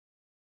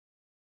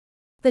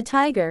The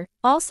tiger,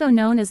 also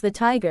known as the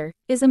Tyger,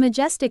 is a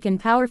majestic and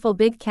powerful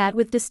big cat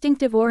with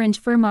distinctive orange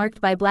fur marked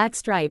by black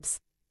stripes.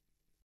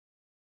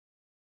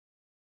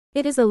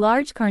 It is a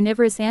large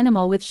carnivorous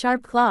animal with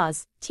sharp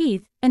claws,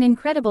 teeth, and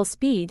incredible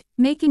speed,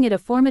 making it a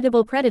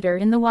formidable predator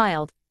in the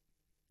wild.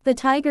 The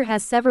tiger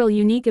has several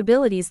unique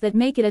abilities that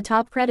make it a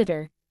top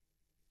predator.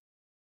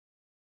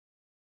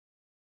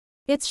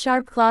 Its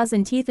sharp claws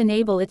and teeth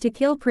enable it to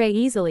kill prey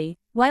easily,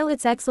 while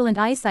its excellent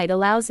eyesight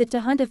allows it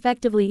to hunt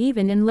effectively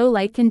even in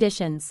low-light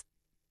conditions.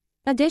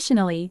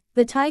 Additionally,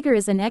 the tiger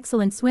is an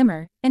excellent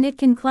swimmer, and it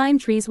can climb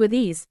trees with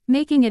ease,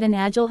 making it an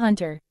agile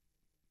hunter.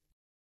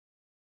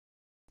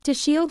 To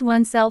shield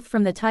oneself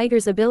from the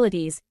tiger's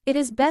abilities, it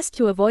is best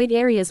to avoid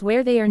areas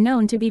where they are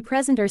known to be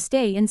present or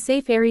stay in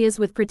safe areas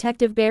with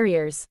protective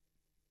barriers.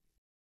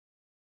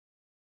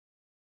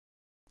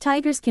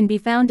 Tigers can be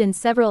found in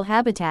several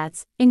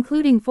habitats,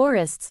 including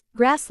forests,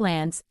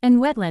 grasslands,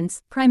 and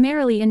wetlands,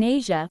 primarily in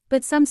Asia,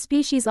 but some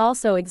species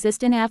also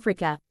exist in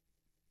Africa.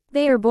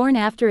 They are born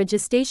after a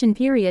gestation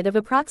period of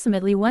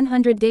approximately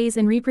 100 days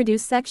and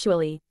reproduce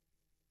sexually.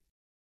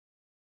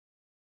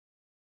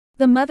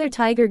 The mother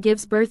tiger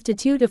gives birth to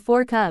 2 to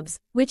 4 cubs,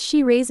 which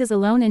she raises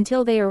alone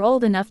until they are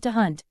old enough to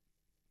hunt.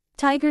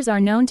 Tigers are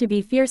known to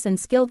be fierce and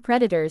skilled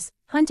predators,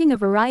 hunting a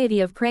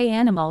variety of prey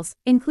animals,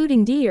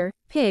 including deer,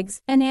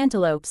 pigs, and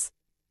antelopes.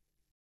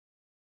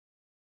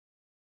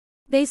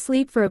 They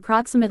sleep for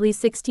approximately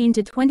 16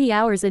 to 20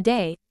 hours a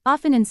day,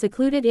 often in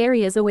secluded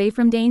areas away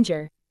from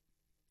danger.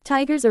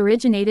 Tigers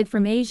originated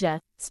from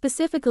Asia,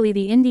 specifically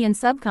the Indian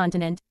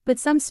subcontinent, but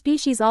some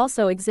species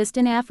also exist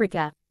in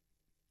Africa.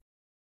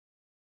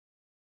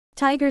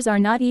 Tigers are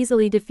not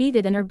easily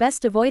defeated and are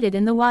best avoided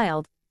in the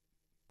wild.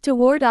 To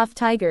ward off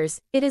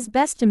tigers, it is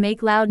best to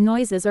make loud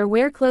noises or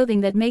wear clothing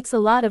that makes a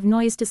lot of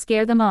noise to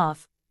scare them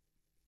off.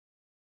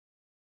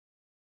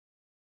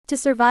 To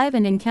survive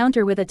an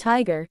encounter with a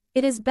tiger,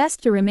 it is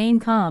best to remain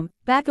calm,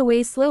 back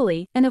away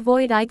slowly, and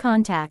avoid eye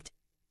contact.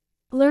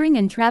 Luring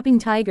and trapping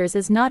tigers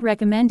is not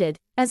recommended,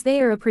 as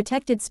they are a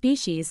protected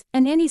species,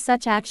 and any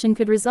such action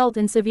could result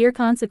in severe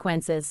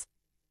consequences.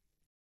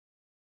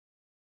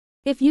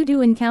 If you do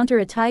encounter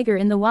a tiger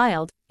in the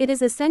wild, it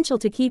is essential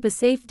to keep a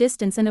safe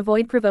distance and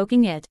avoid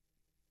provoking it.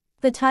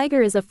 The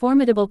tiger is a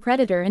formidable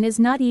predator and is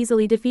not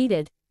easily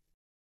defeated.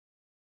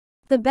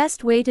 The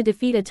best way to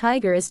defeat a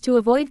tiger is to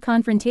avoid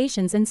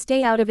confrontations and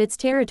stay out of its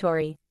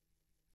territory.